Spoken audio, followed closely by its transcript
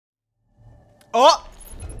Oh!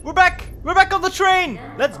 We're back! We're back on the train!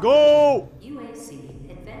 Let's go! UAC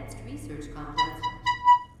Advanced Research Complex.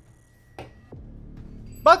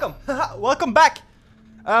 Welcome! Welcome back!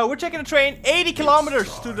 We're taking a train 80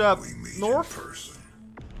 kilometers to the north.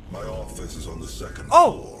 My office is on the second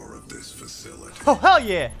Oh! floor of this facility. Oh, hell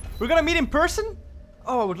yeah! We're gonna meet in person?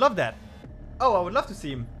 Oh, I would love that. Oh, I would love to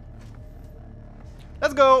see him.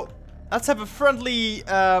 Let's go! Let's have a friendly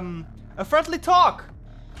talk.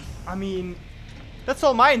 I mean, that's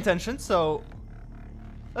all my intention, so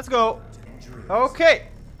let's go. Okay.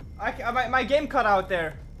 My game cut out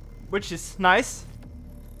there, which is nice.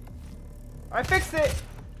 I fixed it.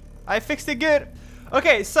 I fixed it good.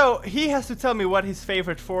 Okay, so he has to tell me what his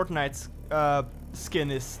favorite Fortnite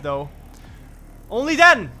skin is, though. Only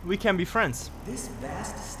then we can be friends. This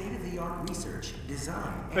vast state-of-the-art research,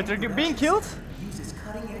 design, But they're being killed? uses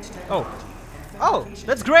cutting-edge technology. Oh. Oh,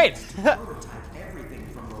 that's great. Prototype everything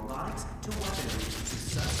from robotics to weaponry to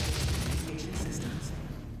substation systems.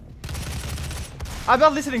 I'm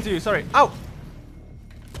not listening to you, sorry. Ow.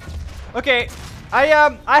 Okay,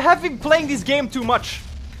 I have been playing this game too much.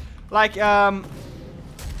 Like, the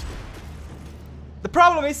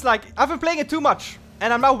problem is, like, I've been playing it too much.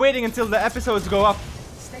 And I'm now waiting until the episodes go up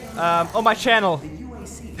on my channel. The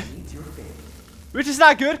UAC needs your favor. Which is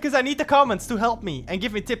not good, because I need the comments to help me and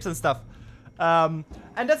give me tips and stuff. And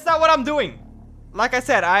that's not what I'm doing. Like I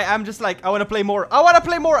said, I'm just like, I want to play more. I want to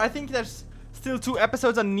play more. I think there's still 2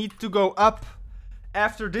 episodes that need to go up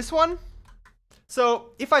after this one.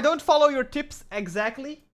 So, if I don't follow your tips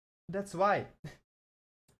exactly, that's why.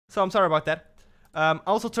 So, I'm sorry about that.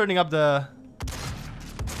 Also turning up the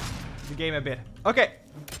game a bit. Okay.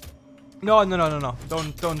 No.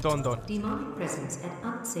 Don't. Demonic presence at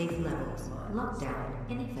unsafe levels. Lockdown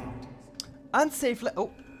in effect. Unsafe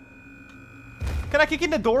oh. Can I kick in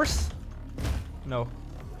the doors? No.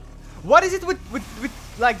 What is it with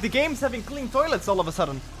like the games having clean toilets all of a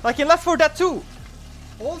sudden? Like in Left 4 Dead 2.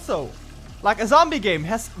 Also, like a zombie game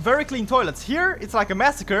has very clean toilets. Here it's like a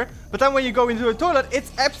massacre, but then when you go into a toilet,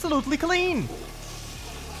 it's absolutely clean.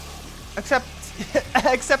 Except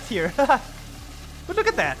except here. But look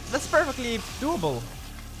at that. That's perfectly doable.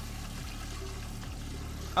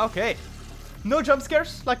 Okay. No jump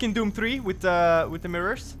scares like in Doom 3 with the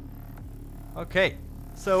mirrors. Okay.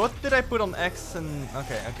 So what did I put on X and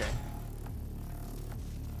okay.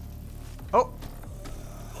 Oh.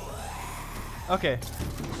 Okay.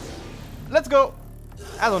 Let's go.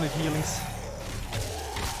 I don't need healings.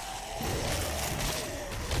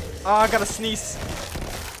 Oh, I gotta sneeze.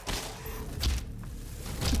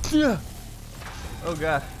 Yeah. Oh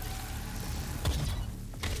god.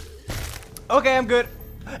 Okay, I'm good.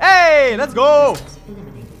 Hey, let's go.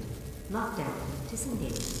 Eliminated. Lockdown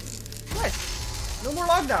disengaged. Nice. No more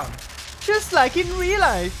lockdown. Just like in real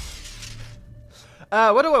life.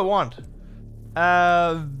 What do I want?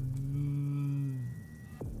 I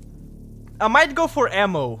might go for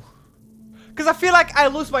ammo. Because I feel like I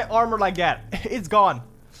lose my armor like that. It's gone.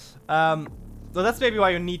 So that's maybe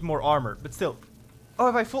why you need more armor. But still. Oh,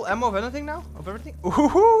 have I full ammo of anything now? Of everything?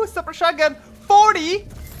 Ooh, super shotgun. 40!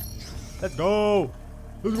 Let's go.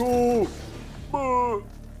 Let's go.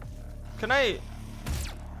 Can I...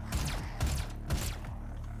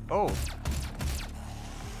 Oh.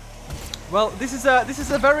 Well, this is a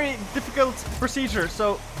very difficult procedure,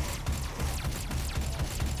 so...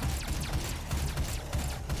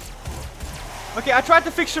 Okay, I tried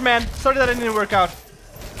to fix your man. Sorry that it didn't work out.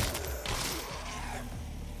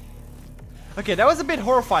 Okay, that was a bit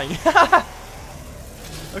horrifying.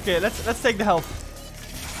 Okay, let's take the health.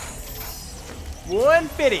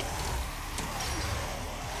 150.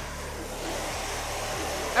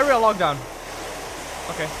 Area lockdown.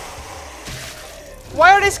 Okay.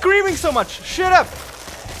 Why are they screaming so much? Shut up.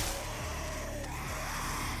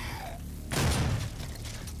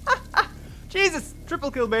 Jesus,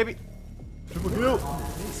 triple kill, baby. Triple kill. On the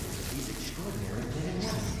faces of these extraordinary men and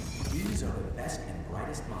women, these are the best and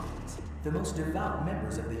brightest minds, the most devout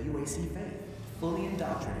members of the UAC faith, fully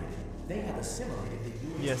indoctrinated. They have assimilated the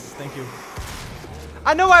UAC. Yes, thank you.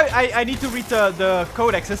 I know I need to read the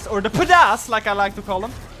codexes, or the PDAs, like I like to call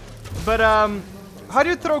them. But, how do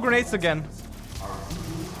you throw grenades again?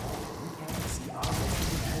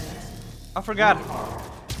 I forgot.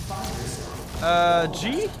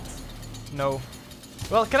 G? No.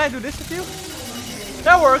 Well, can I do this with you?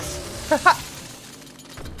 That works.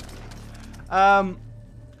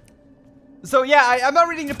 So yeah, I'm not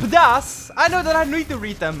reading the PDAs. I know that I need to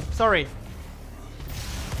read them. Sorry.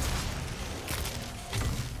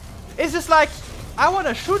 It's just like, I want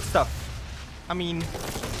to shoot stuff. I mean...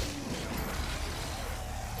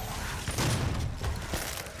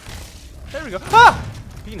 There we go. Ah!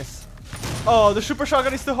 Penis. Oh, the super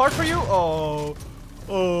shotgun is too hard for you? Oh.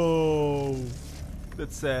 Oh.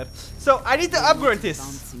 That's sad. So, I need to upgrade this.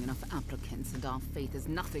 Advancing enough applicants, and our faith is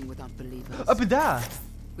nothing without believers. Abida.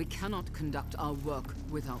 We cannot conduct our work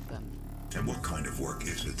without them. And what kind of work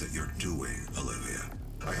is it that you're doing, Olivia?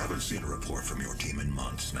 I haven't seen a report from your team in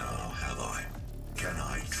months now, have I? Can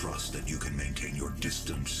I trust that you can maintain your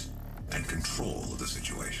distance and control of the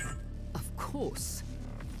situation? Of course.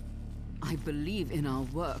 I believe in our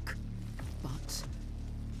work, but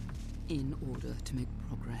in order to make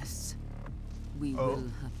progress, we will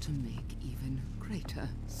have to make even greater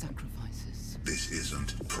sacrifices. This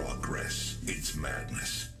isn't progress, it's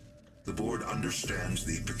madness. The board understands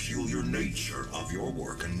the peculiar nature of your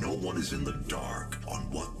work, and no one is in the dark on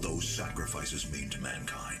what those sacrifices mean to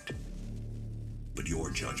mankind. But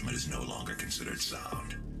your judgment is no longer considered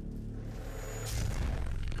sound.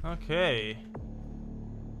 Okay.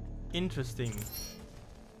 Interesting.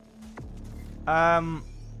 I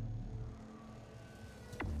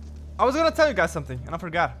was gonna tell you guys something, and I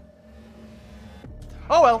forgot.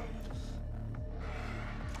 Oh well.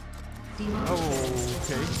 Oh,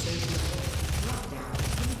 okay.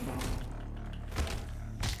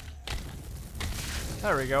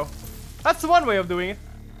 There we go. That's one way of doing it.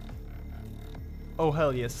 Oh,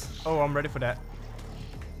 hell yes. Oh, I'm ready for that.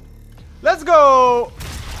 Let's go!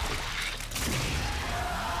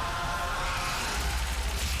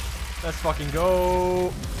 Let's fucking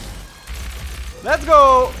go. Let's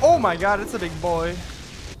go! Oh my god, it's a big boy.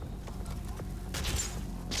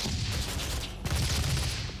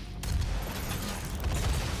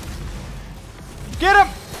 Get him!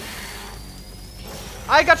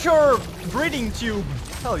 I got your breathing tube.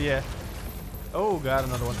 Hell yeah. Oh god,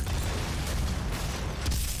 another one.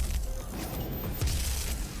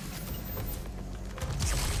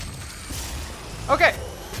 Okay.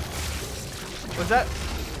 What's that?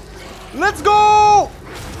 Let's go!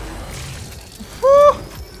 Woo!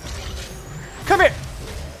 Come here.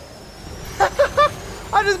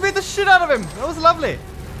 I just beat the shit out of him. That was lovely.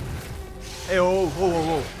 Hey, whoa, whoa, whoa,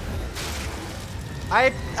 whoa.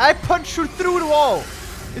 I punched you through the wall.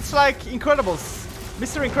 It's like Incredibles.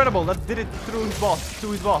 Mr. Incredible that did it through his boss,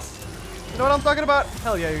 to his boss. You know what I'm talking about?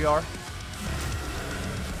 Hell yeah, you are.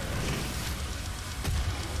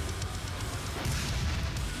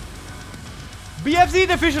 BFZ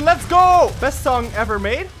Division, let's go! Best song ever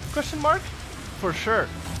made? Question mark? For sure.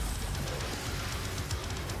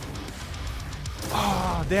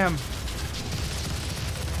 Oh, damn.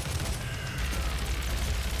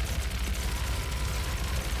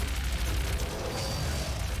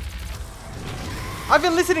 I've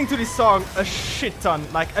been listening to this song a shit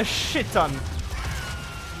ton, like a shit ton.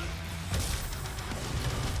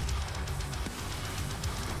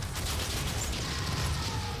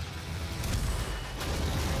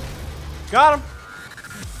 Got him.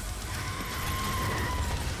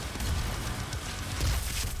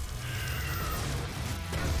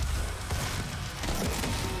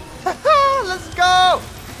 Let's go.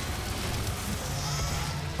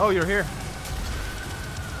 Oh, you're here.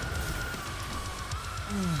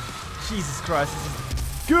 Jesus Christ, this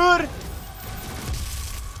is good.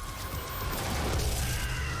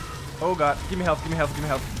 Oh god, give me health, give me health, give me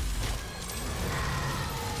health.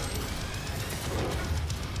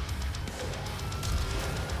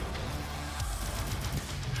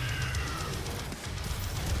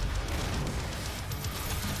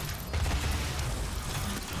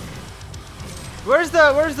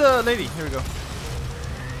 Where's the lady? Here we go.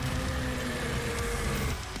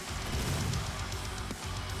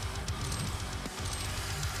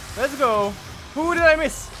 Let's go. Who did I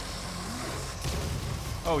miss?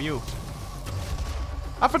 Oh, you.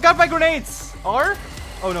 I forgot my grenades. R?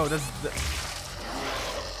 Oh no, that's the...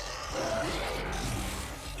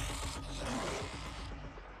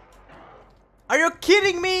 Are you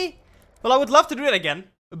kidding me? Well, I would love to do it again,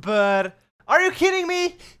 but are you kidding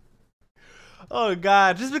me? Oh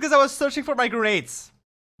god, just because I was searching for my grenades.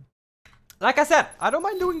 Like I said, I don't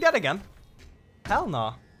mind doing that again. Hell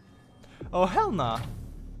no. Oh hell no.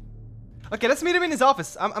 Okay, let's meet him in his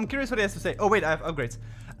office. I'm curious what he has to say. Oh wait, I have upgrades.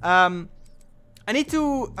 I need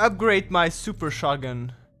to upgrade my super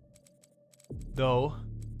shotgun, though.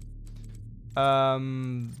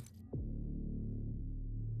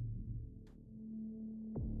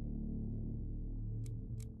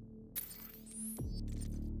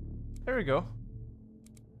 There we go.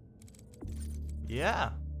 Yeah.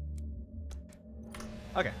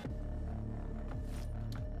 Okay.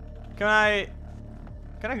 Can I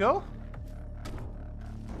go?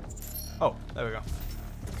 Oh, there we go.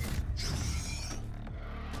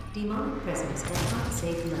 Demonic presence at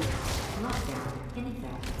unsafe level. Lockdown in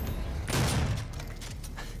effect.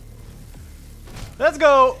 Let's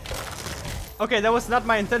go! Okay, that was not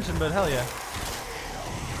my intention, but hell yeah.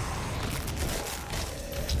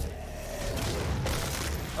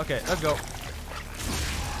 Okay, let's go.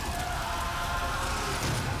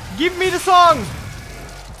 Give me the song!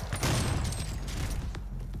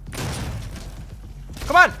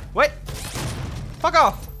 Come on! Wait! Fuck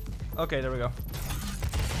off! Okay, there we go.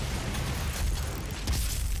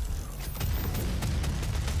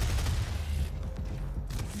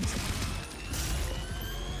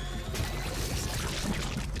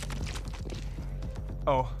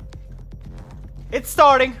 Oh. It's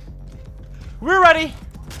starting! We're ready!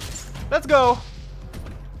 Let's go!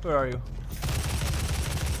 Where are you?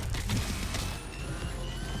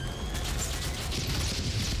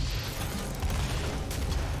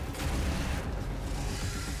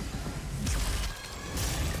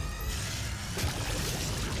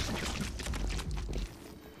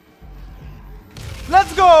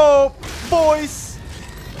 Let's go, boys!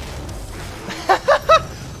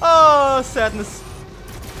 Oh, sadness.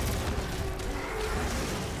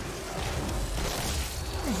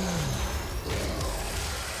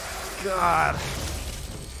 God.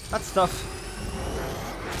 That's tough.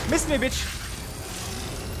 Missed me, bitch.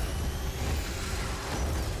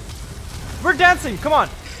 We're dancing, come on.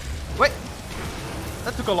 Wait.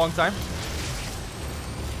 That took a long time.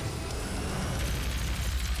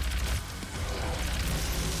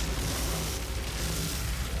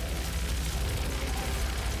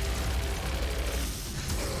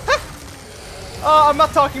 Oh, I'm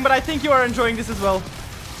not talking, but I think you are enjoying this as well.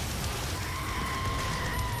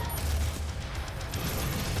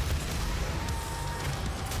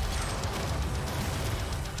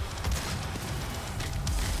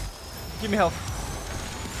 Give me health.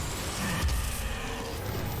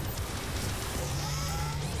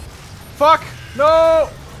 Fuck! No!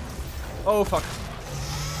 Oh, fuck.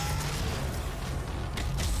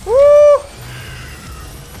 Woo!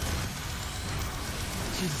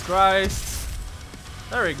 Jesus Christ.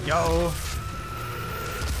 There we go.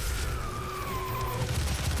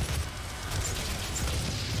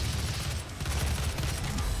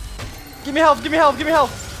 Give me health, give me health, give me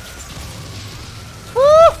health. Woo!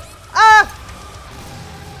 Ah!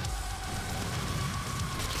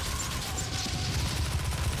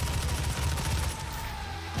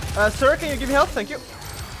 Sir, can you give me health? Thank you.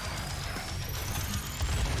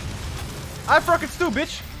 I have rockets too,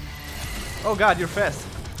 bitch. Oh god, you're fast.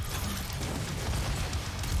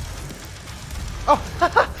 Oh,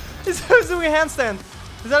 he's doing a handstand.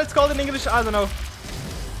 Is that what it's called in English? I don't know.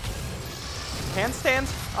 Handstand?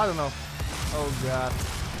 I don't know. Oh god.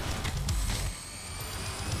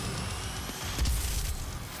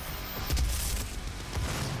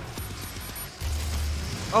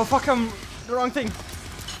 Oh fuck, I'm the wrong thing.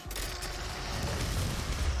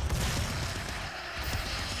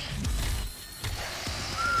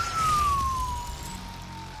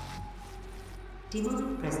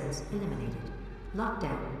 Demonic presence eliminated.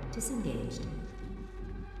 Lockdown disengaged.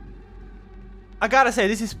 I gotta say,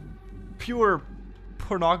 this is pure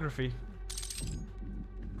pornography.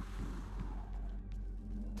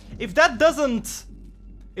 If that doesn't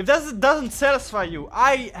satisfy you,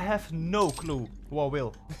 I have no clue what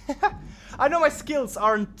will. I know my skills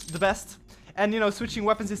aren't the best, and you know, switching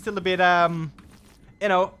weapons is still a bit you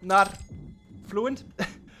know, not fluent.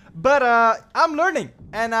 But I'm learning,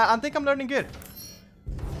 and I think I'm learning good.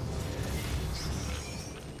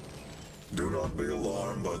 Do not be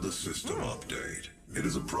alarmed by the system update. It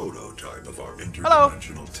is a prototype of our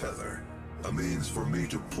interdimensional tether. A means for me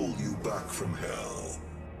to pull you back from hell.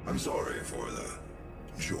 I'm sorry for the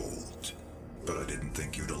jolt, but I didn't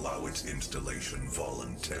think you'd allow its installation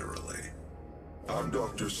voluntarily. I'm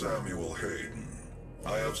Dr. Samuel Hayden.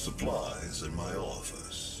 I have supplies in my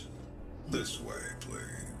office. This way,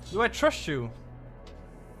 please. Do I trust you?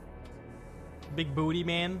 Big booty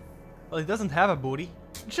man? Well, he doesn't have a booty.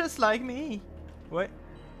 Just like me. What?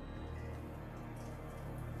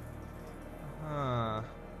 Huh.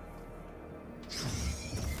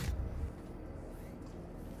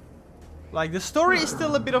 Like, the story is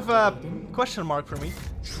still a bit of a question mark for me.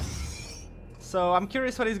 So I'm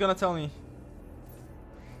curious what he's gonna tell me.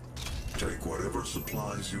 Take whatever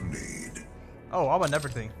supplies you need. Oh, I want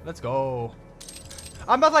everything. Let's go.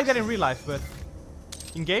 I'm not like that in real life, but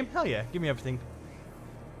in game, hell yeah, give me everything.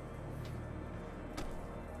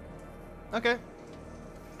 Okay.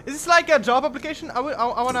 Is this like a job application? I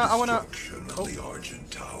wanna. The destruction of the Argent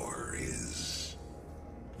Tower is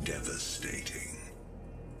devastating,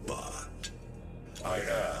 but I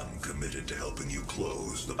am committed to helping you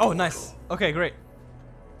close the portal. Oh, nice. Okay, great.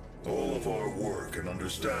 All of of our work and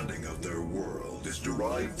understanding of their world is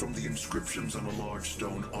derived from the inscriptions on a large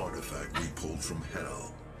stone artifact we pulled from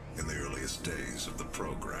Hell in the earliest days of the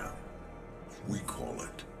program. We call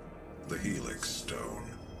it the Helix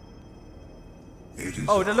Stone. It is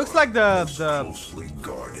Oh, that looks our like the most closely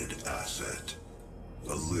guarded asset.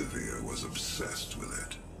 Olivia was obsessed with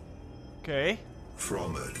it. Okay.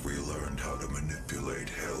 From it, we learned how to manipulate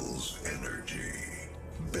Hell's energy,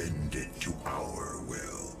 bend it to our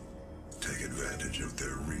will, take advantage of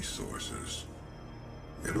their resources.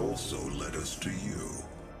 It also led us to you.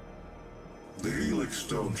 The Helix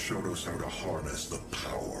Stone showed us how to harness the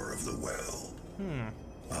power of the well.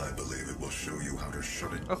 I believe it will show you how to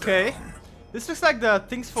shut it down. This looks like the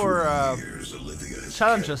things for years, Olivia has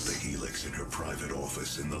challenges. kept the Helix in her private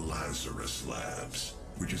office in the Lazarus Labs,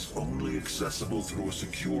 which is only accessible through a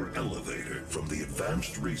secure elevator from the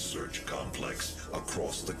advanced research complex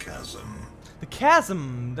across the chasm. The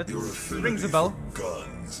chasm. That Your rings affinity a bell. for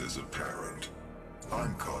guns is apparent.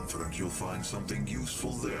 I'm confident you'll find something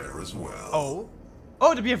useful there as well. Oh.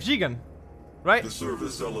 Oh, the BFG gun. Right? The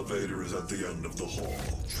service elevator is at the end of the hall.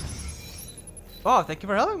 Oh, thank you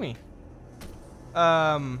for helping me.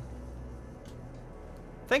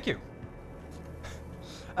 Thank you.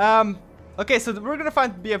 Okay, so we're gonna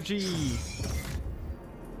find BFG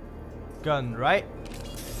gun, right?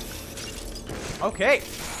 Okay.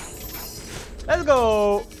 Let's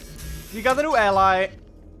go. We got a new ally.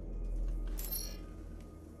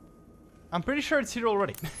 I'm pretty sure it's here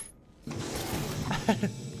already.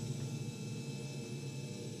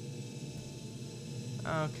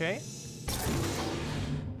 Okay.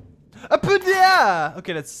 A PewDiePie!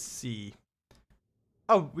 Okay, let's see.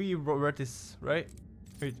 Oh, we read this, right?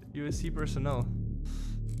 Wait, USC personnel.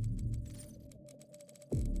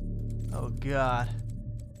 Oh god.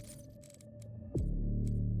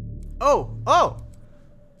 Oh! Oh!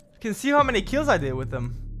 You can see how many kills I did with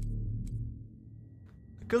them.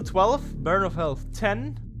 Kill 12, burn of health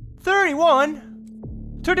 10,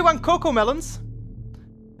 31! 31 cocoa melons!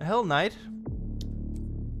 A Hell Knight.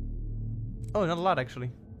 Oh, not a lot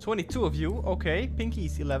actually. 22 of you, okay.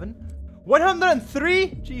 Pinky's 11. 103?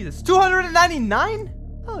 Jesus. 299?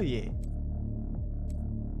 Oh yeah.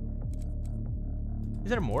 Is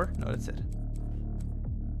there more? No, that's it.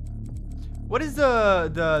 What is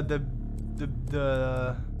the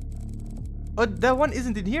oh, that one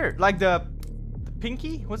isn't in here. Like the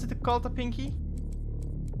Pinky? Was it called the Pinky?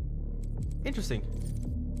 Interesting.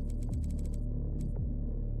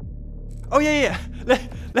 Oh yeah, yeah.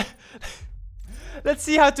 Let's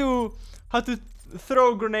see how to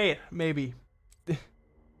throw a grenade, maybe.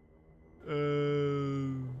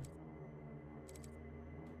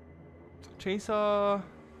 Chainsaw.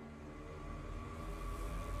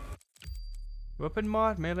 Weapon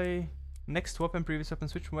mod, melee. Next weapon, previous weapon,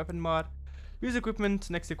 switch weapon mod. Use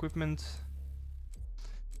equipment, next equipment.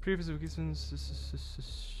 Previous equipment.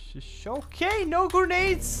 Okay, no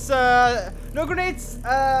grenades. No grenades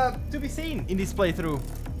to be seen in this playthrough.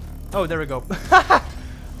 Oh, there we go.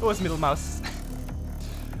 It was middle mouse.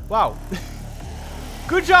 Wow.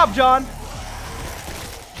 Good job, John.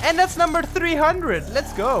 And that's number 300.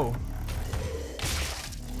 Let's go.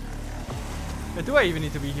 But do I even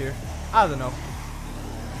need to be here? I don't know.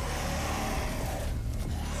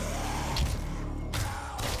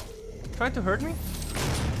 Trying to hurt me?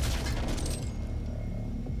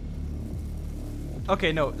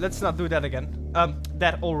 Okay, no, let's not do that again.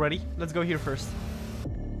 That already. Let's go here first.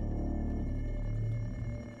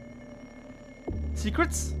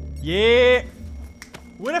 Secrets? Yeah!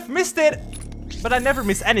 Would have missed it! But I never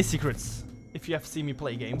miss any secrets. If you have seen me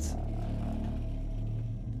play games.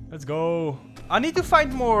 Let's go. I need to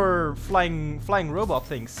find more flying robot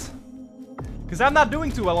things. Because I'm not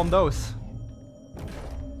doing too well on those.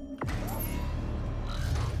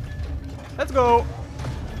 Let's go.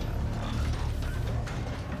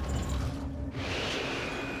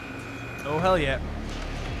 Oh, hell yeah.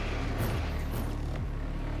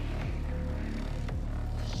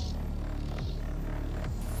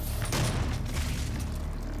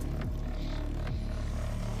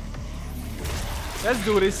 Let's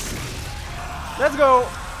do this. Let's go.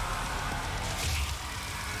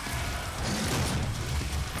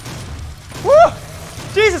 Woo!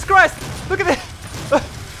 Jesus Christ! Look at it.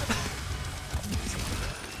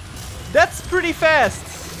 That's pretty fast.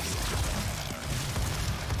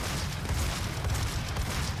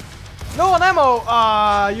 No one ammo.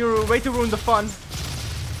 Ah, you're way to ruin the fun.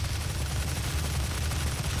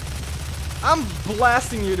 I'm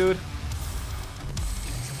blasting you, dude.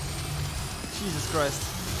 Jesus Christ.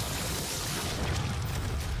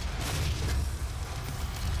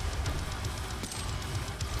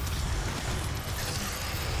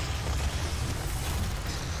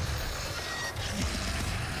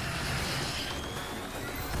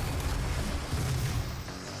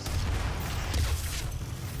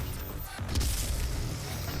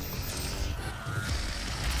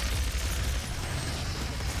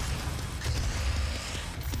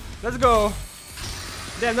 Let's go.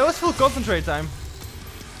 Damn, that was full concentrate time.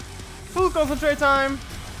 Full concentrate time.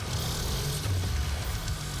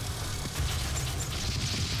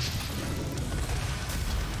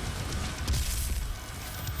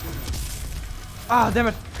 Ah, damn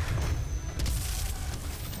it.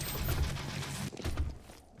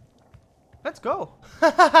 Let's go.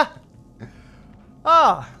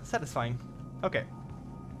 Ah, satisfying. Okay.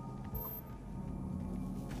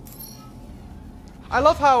 I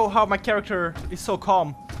love how my character is so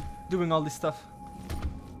calm doing all this stuff.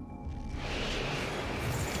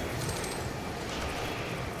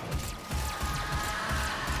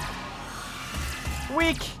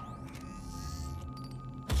 Weak.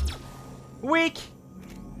 Weak.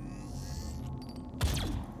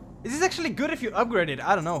 Is this actually good if you upgrade it?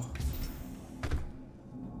 I don't know.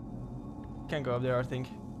 Can't go up there, I think.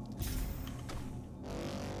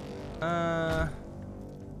 I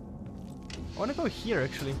wanna go here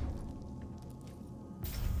actually.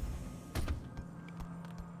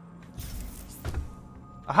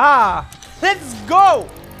 Aha! Let's go!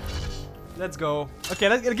 Let's go.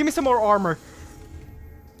 Okay, give me some more armor.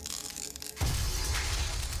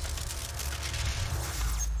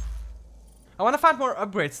 I wanna find more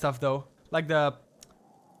upgrade stuff though, like the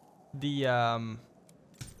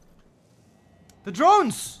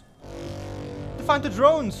drones. To find the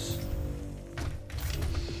drones.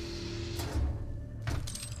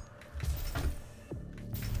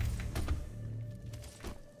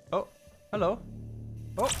 Oh, hello.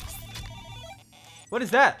 Oh, what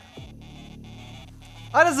is that?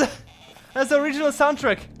 Oh, that's the original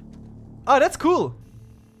soundtrack. Oh, that's cool.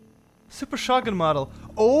 Super shotgun model.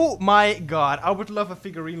 Oh my god, I would love a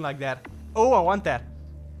figurine like that. Oh, I want that.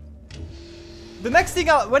 The next thing,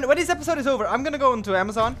 when this episode is over, I'm gonna go into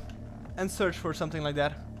Amazon and search for something like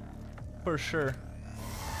that. For sure.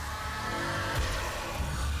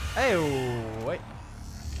 Hey, wait.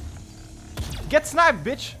 Get sniped,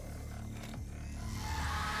 bitch.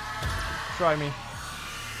 Try me.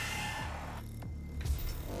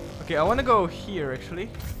 Okay, I wanna go here actually.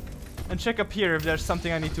 And check up here if there's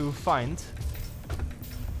something I need to find.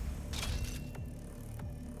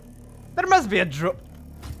 There must be a drone.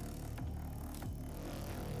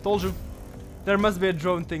 Told you. There must be a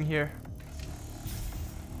drone thing here.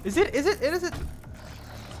 Is it? Is it? Is it?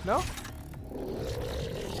 No?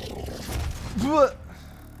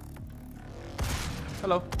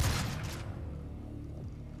 Hello.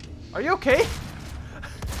 Are you okay?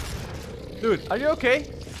 Dude, are you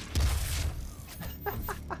okay?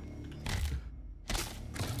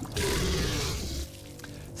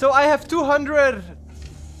 So I have 200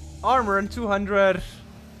 armor and 200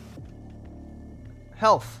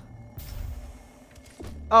 health.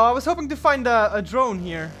 Oh, I was hoping to find a drone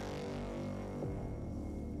here.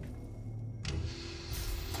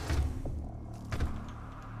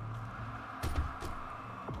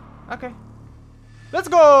 Okay. Let's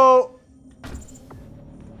go!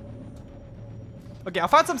 Okay, I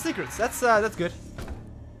found some secrets. That's good.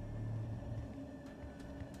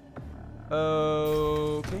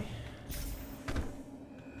 Okay.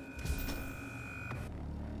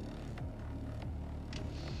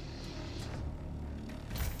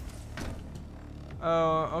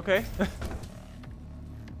 Okay.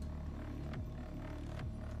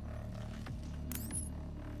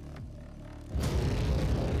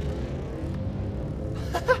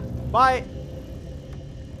 Bye.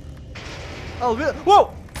 Oh,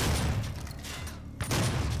 whoa!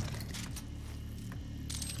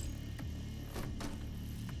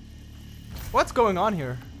 What's going on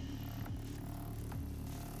here?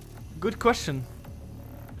 Good question.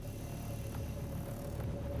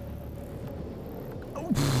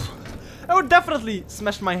 I would definitely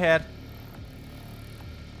smash my head.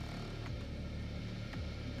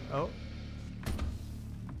 Oh.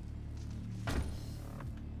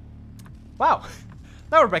 Wow.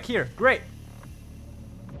 Now we're back here. Great.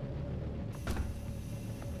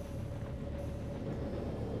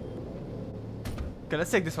 Okay,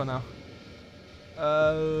 let's take this one now.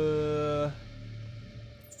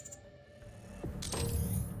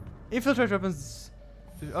 Infiltrate weapons.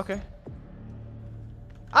 Okay.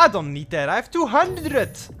 I don't need that. I have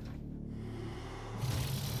 200.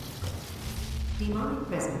 Demonic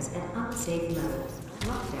presence at unsafe levels.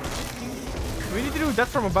 Lockdown. We need to do that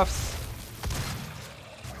from above.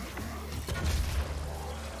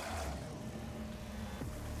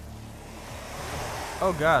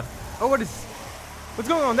 Oh god. Oh, what's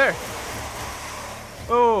going on there?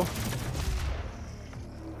 Oh.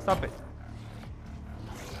 Stop it.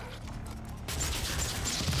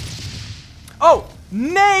 Oh,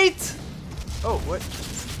 Nate! Oh, what?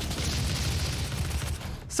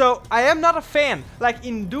 So I am not a fan. Like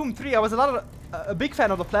in Doom 3, I was a big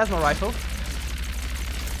fan of the plasma rifle.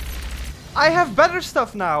 I have better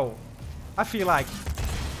stuff now, I feel like.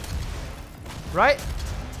 Right?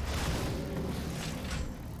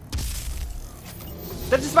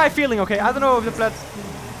 That's just my feeling, okay? I don't know if the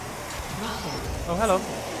Oh, hello.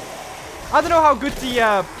 I don't know how good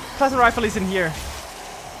the plasma rifle is in here.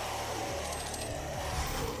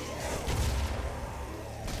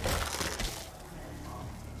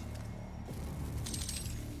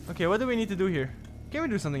 Okay, what do we need to do here? Can we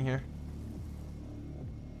do something here?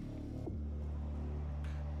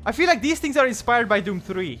 I feel like these things are inspired by Doom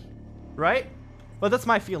 3, right? Well, that's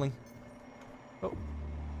my feeling. Oh.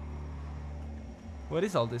 What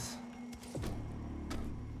is all this?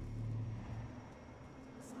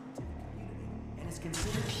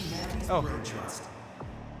 Oh.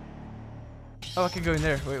 Oh, I can go in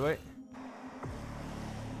there. Wait, wait.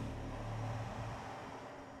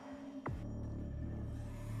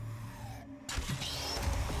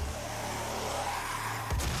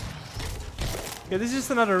 Yeah, this is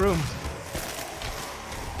just another room.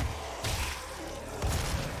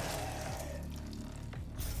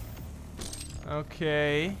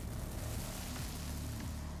 Okay.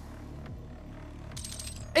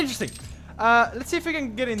 Interesting. Let's see if we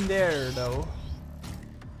can get in there, though.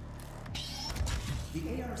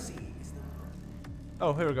 The ARC is the...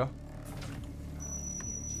 Oh, here we go.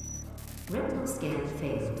 Retinal scan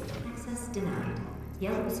failed. Access denied.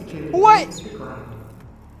 Yellow security What? is required.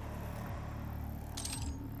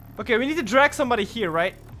 Okay, we need to drag somebody here,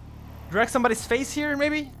 right? Drag somebody's face here,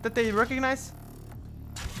 maybe? That they recognize?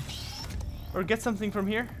 Or get something from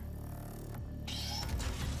here?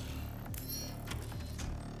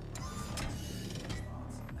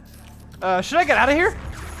 Should I get out of here?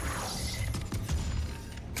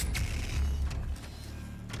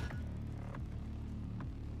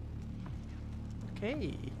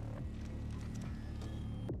 Okay.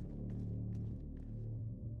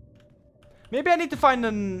 Maybe I need to find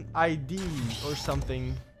an ID or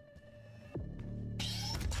something.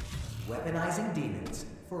 Weaponizing demons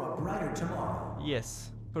for a brighter tomorrow. Yes,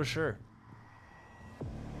 for sure.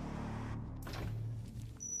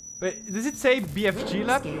 Wait, does it say BFG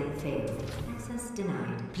lab? Scan failed. Access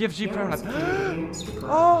denied. BFG Yellow Prime lab. security clearance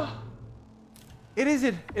required. Oh! It is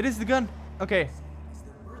it. It is the gun. Okay.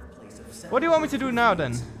 What do you want me to do now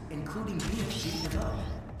then? Including BFG development,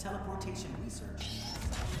 teleportation research.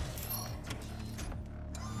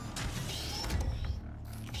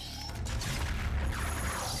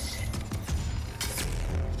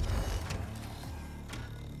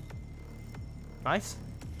 Nice.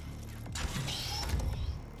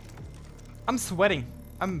 I'm sweating.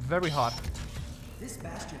 I'm very hot. This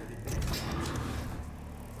bastion of advanced.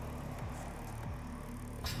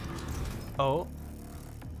 Oh.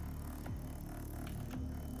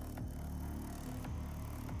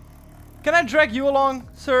 Can I drag you along,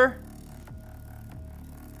 sir?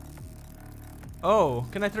 Oh,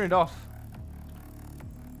 can I turn it off?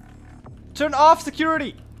 Turn off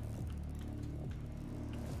security!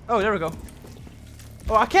 Oh, there we go.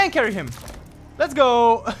 Oh, I can't carry him. Let's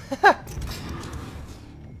go.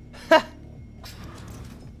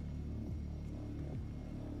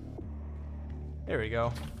 There we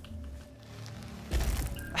go.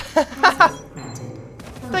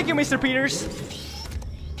 Thank you, Mr. Peters.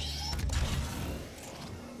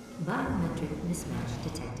 Biometric mismatch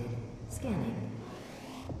detected. Scanning.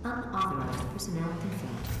 Unauthorized personnel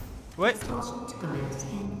confirmed. What? Expulsion to commence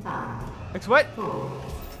in 5, It's what? 4,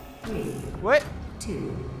 3, What? 2,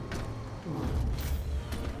 1.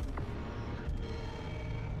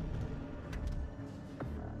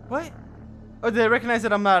 What? Oh, did they recognize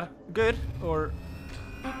that I'm not good? Or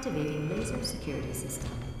Activating laser security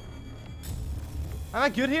system. am I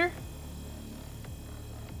good here?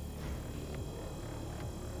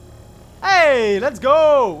 Hey, let's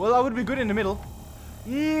go! Well, I would be good in the middle.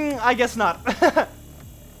 I guess not.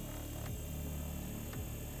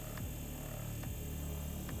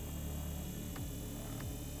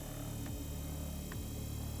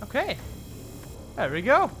 Okay. There we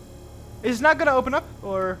go. Is it not gonna open up,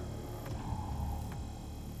 or?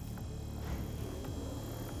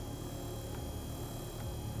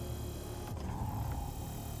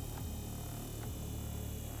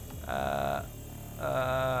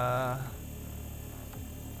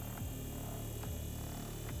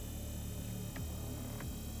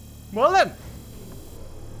 Well then.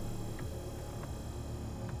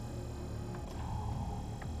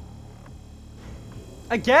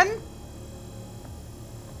 Again?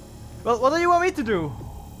 Well, what do you want me to do?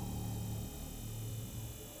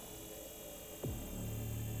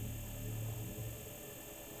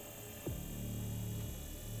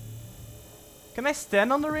 Can I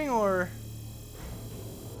stand on the ring or?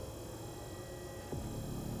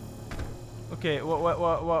 Okay,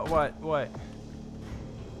 what?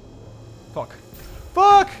 Fuck.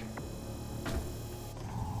 Fuck!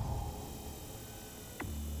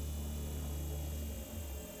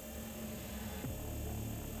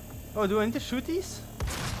 Oh, do I need to shoot these?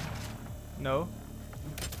 No.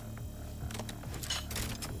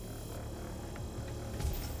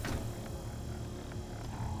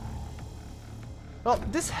 Well,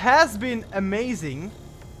 this has been amazing,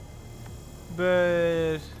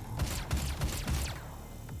 but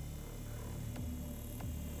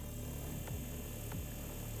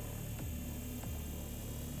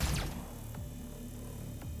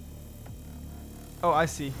oh, I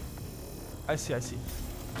see. I see.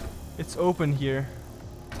 It's open here.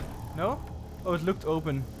 No? Oh, it looked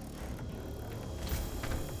open.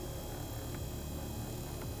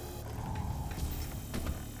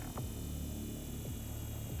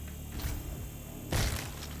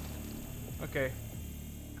 Okay.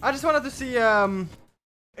 I just wanted to see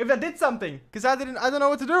if that did something, because I don't know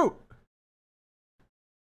what to do.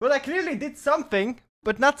 Well, I clearly did something,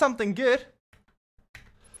 but not something good.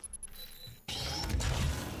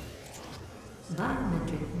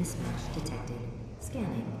 Biometric mismatch detected.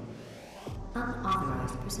 Scanning.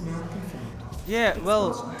 Unauthorized personnel confirmed. Yeah, well.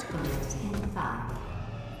 Expulsion to commence in 5,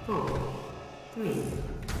 4, 3,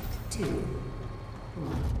 2,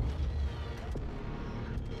 1.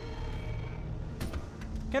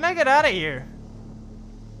 Can I get out of here?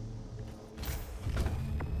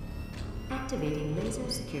 Activating laser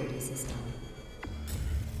security system.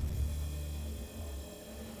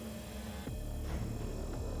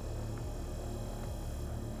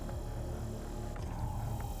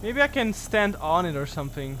 Maybe I can stand on it or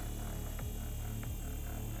something.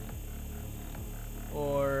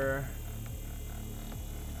 Or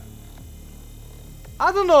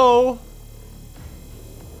I don't know.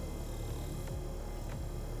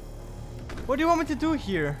 What do you want me to do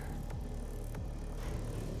here?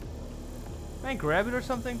 Can I grab it or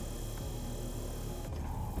something?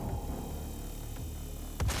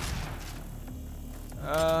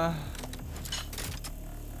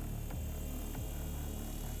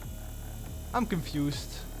 I'm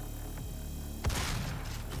confused.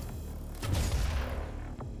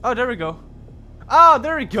 Oh, there we go. Oh,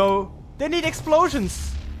 there we go. They need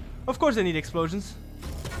explosions. Of course they need explosions.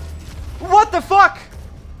 What the fuck?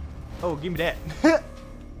 Oh, give me that.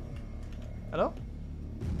 Hello?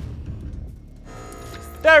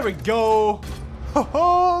 There we go.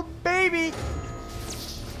 Oh, baby.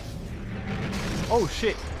 Oh,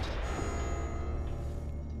 shit.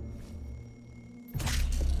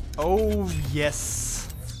 Oh, yes.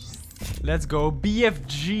 Let's go.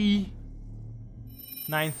 BFG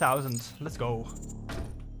 9000. Let's go.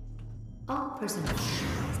 All personnel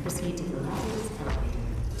proceed to the Lazarus elevator.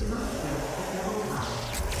 Do not go at level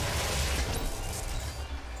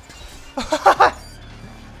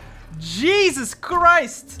 5. Jesus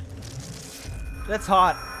Christ! That's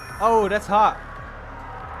hot. Oh, that's hot.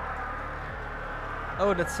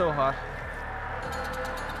 Oh, that's so hot.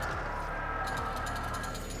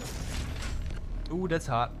 Ooh, that's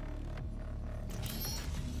hot.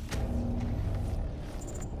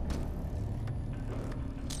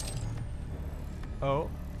 Oh.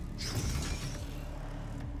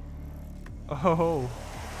 Oh.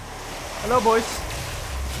 Hello, boys.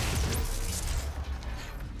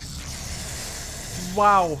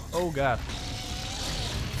 Wow. Oh, God.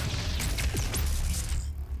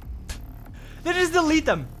 They just delete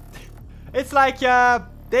them. It's like,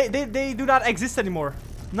 they do not exist anymore.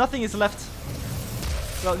 Nothing is left.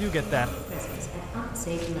 Well, you get that. Presence at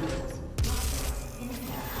unsafe levels.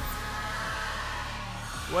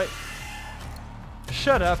 Wait.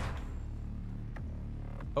 Shut up.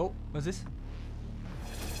 Oh, what's this?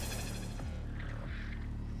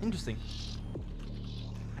 Interesting.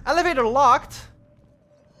 Elevator locked.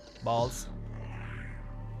 Balls.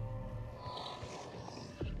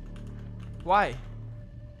 Why?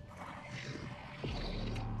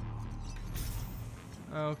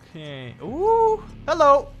 Okay. Ooh.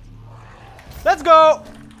 Hello. Let's go.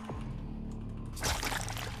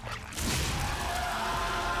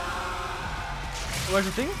 Where's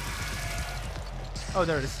the thing? Oh,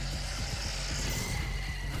 there it is.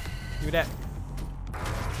 Give me that.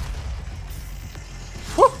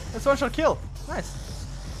 Whew! That's one shot kill. Nice.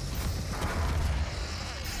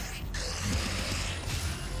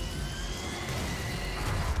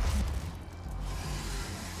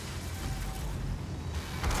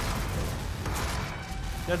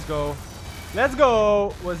 Let's go. Let's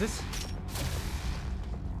go. What's this?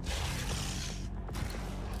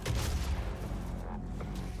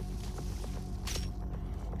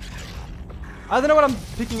 I don't know what I'm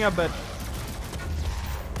picking up, but...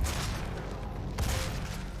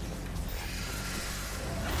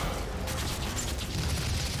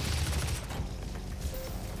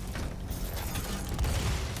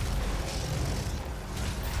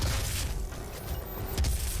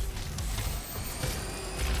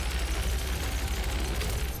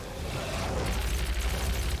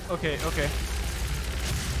 Okay, okay.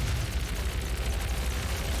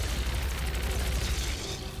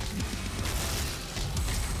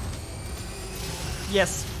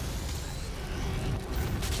 Yes.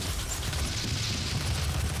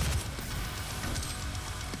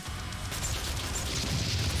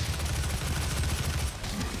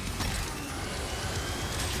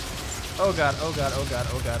 Oh god, oh god, oh god,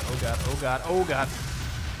 oh god, oh god, oh god, oh god.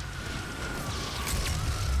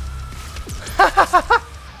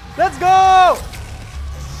 Let's go!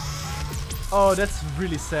 Oh, that's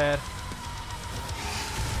really sad.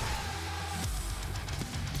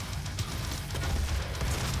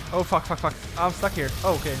 Oh fuck, fuck, fuck. I'm stuck here.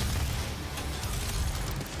 Oh, okay.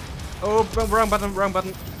 Oh, wrong button, wrong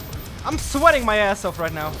button. I'm sweating my ass off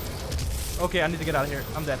right now. Okay, I need to get out of here.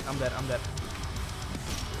 I'm dead, I'm dead, I'm dead.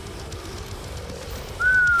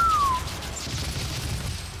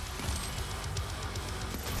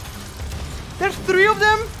 There's 3 of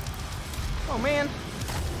them? Oh man.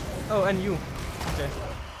 Oh, and you. Okay.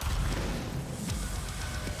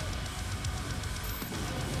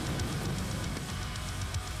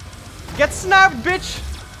 Get snapped, bitch!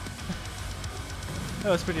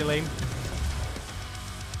 That was pretty lame.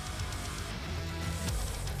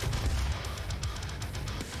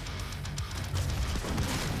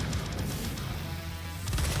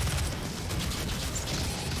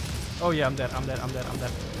 Oh yeah, I'm dead, I'm dead, I'm dead, I'm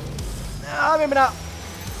dead. Ah, maybe not.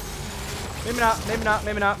 Maybe not, maybe not,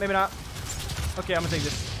 maybe not, maybe not. Okay, I'm gonna take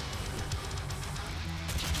this.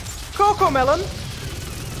 Cocoa melon!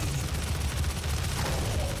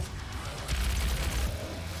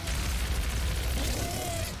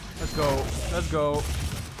 Let's go, let's go.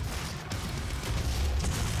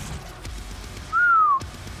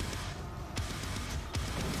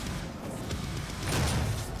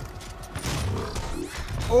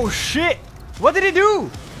 Oh shit! What did he do?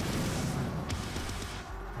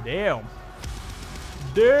 Damn.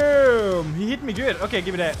 Damn, he hit me good. Okay,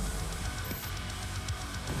 give me that.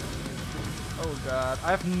 Oh god,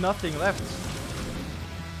 I have nothing left.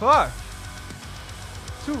 Fuck.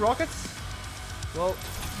 2 rockets? Well,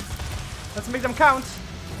 let's make them count.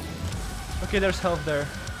 Okay, there's health there.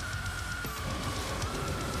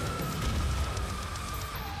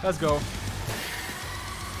 Let's go.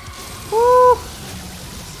 Woo!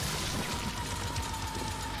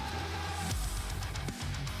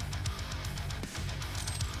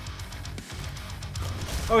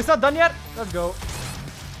 Oh, it's not done yet? Let's go.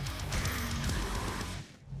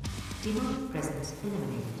 Demonic presence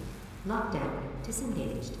eliminated. Lockdown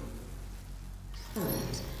disengaged.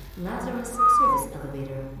 Alert. Lazarus service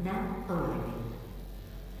elevator now arriving.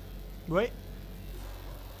 Wait.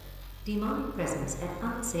 Demonic presence at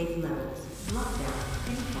unsafe levels. Lockdown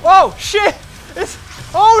in effect. Oh shit! It's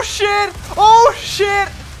oh shit! Oh shit!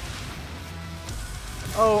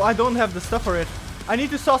 Oh, I don't have the stuff for it. I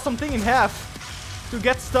need to saw something in half to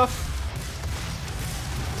get stuff.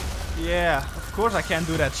 Yeah, of course I can't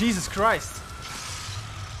do that. Jesus Christ.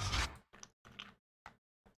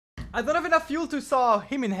 I don't have enough fuel to saw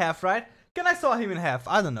him in half, right? Can I saw him in half?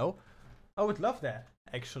 I don't know. I would love that,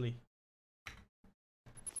 actually.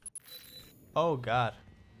 Oh god.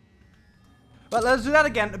 Well, let's do that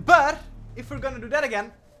again. But if we're gonna do that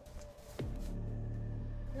again,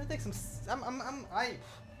 I'm gonna take some. I'm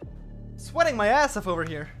sweating my ass off over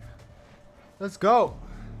here. Let's go.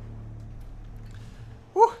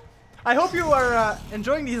 Whew. I hope you are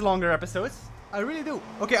enjoying these longer episodes. I really do.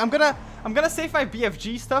 Okay, I'm gonna save my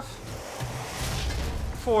BFG stuff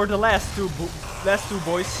for the last two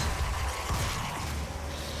boys.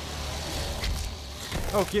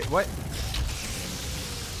 Okay, what?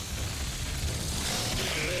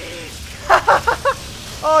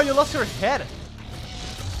 Oh, you lost your head.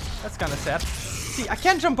 That's kind of sad. See, I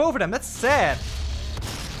can't jump over them. That's sad.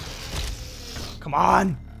 Come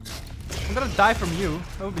on. I'm gonna die from you.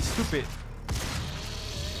 That would be stupid.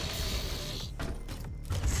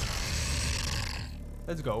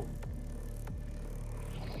 Let's go.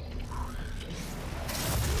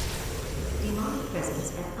 Demonic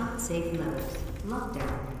presence at unsafe levels.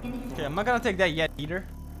 Lockdown in effect. Okay, I'm not gonna take that yet either.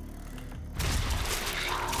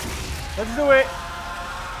 Let's do it.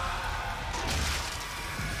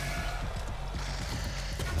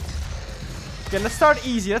 Okay, let's start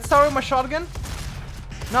easy. Let's start with my shotgun.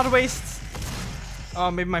 Not waste. Oh,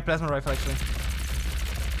 maybe my plasma rifle actually.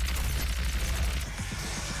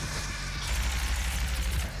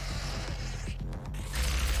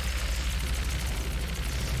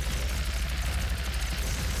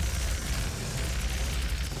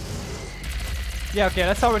 Yeah, okay,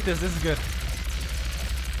 let's start with this. This is good.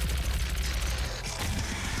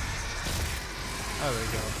 There we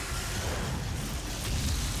go.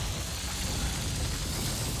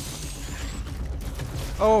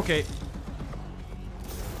 Oh, okay.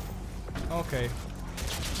 Okay.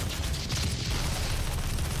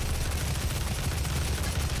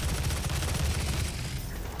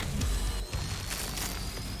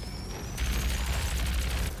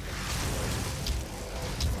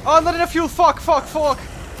 Oh, not enough fuel. Fuck, fuck, fuck.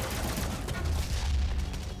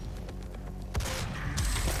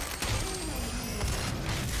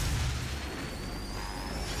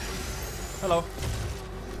 Hello.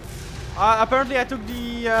 Apparently I took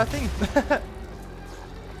the thing.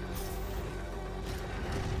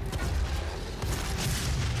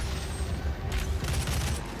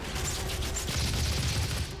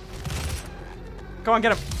 Come on,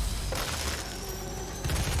 get him.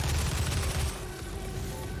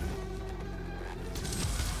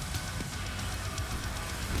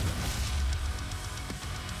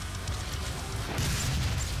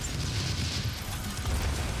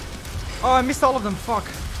 Oh, I missed all of them. Fuck.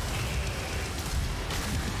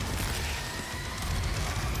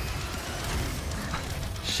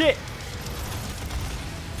 Shit.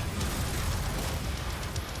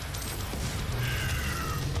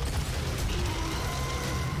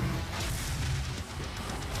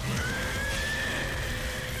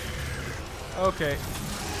 Okay.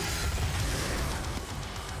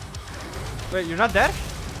 Wait, you're not dead?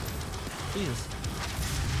 Jesus.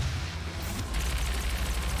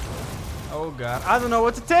 Oh god, I don't know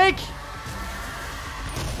what to take!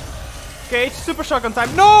 Okay, it's super shotgun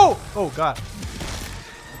time. No! Oh god.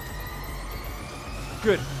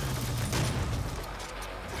 Good.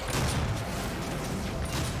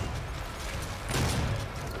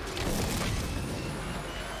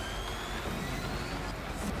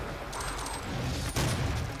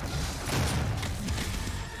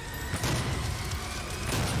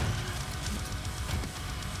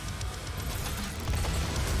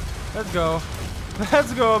 Let's go.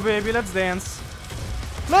 Let's go, baby. Let's dance.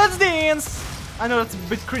 Let's dance! I know that's a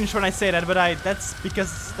bit cringe when I say that, but that's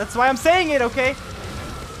because that's why I'm saying it, okay?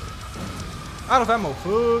 Out of ammo.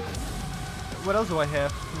 Fuck. What else do I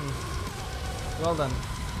have? Well done.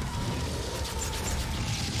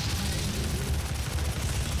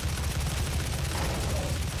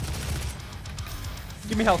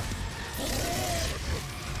 Give me health.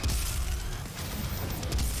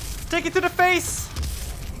 Take it to the face!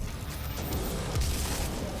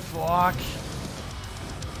 Fuck.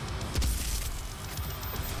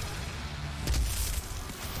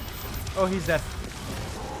 Oh, he's dead.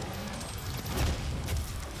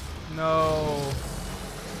 No.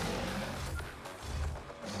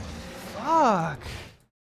 Fuck.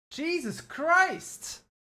 Jesus Christ.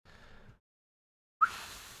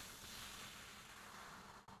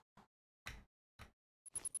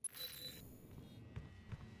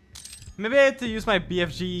 Maybe I had to use my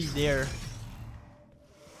BFG there.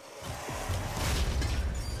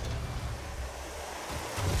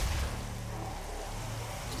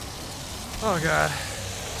 Oh god.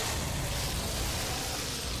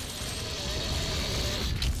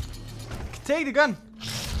 Take the gun.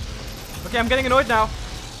 Okay, I'm getting annoyed now.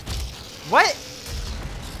 What?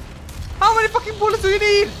 How many fucking bullets do you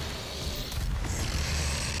need?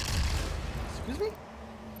 Excuse me?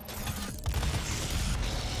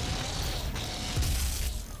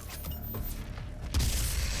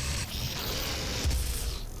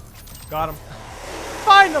 Got him.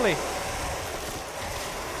 Finally!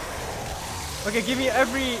 Okay, give me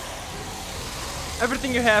everything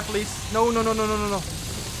you have, please. No, no, no, no, no, no, no.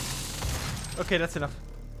 Okay, that's enough.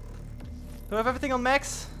 Do I have everything on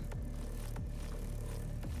max?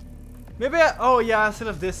 Maybe oh yeah, I still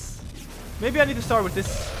have this. Maybe I need to start with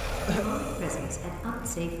this. Presence at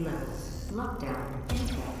unsafe level. Lockdown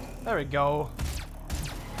intact. There we go.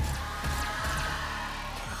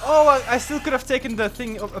 Oh, I still could have taken the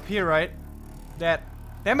thing up here, right? That.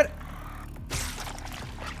 Damn it.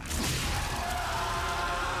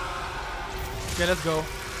 Okay, let's go.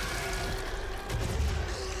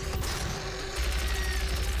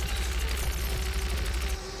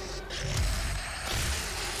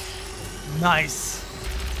 Nice.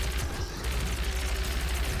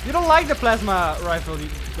 You don't like the plasma rifle,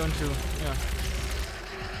 don't you? Yeah.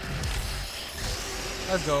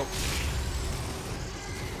 Let's go.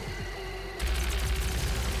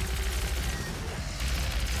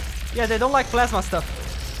 Yeah, they don't like plasma stuff.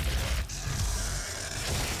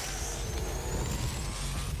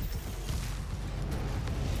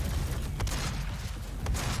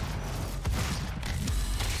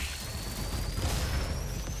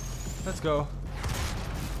 Let's go.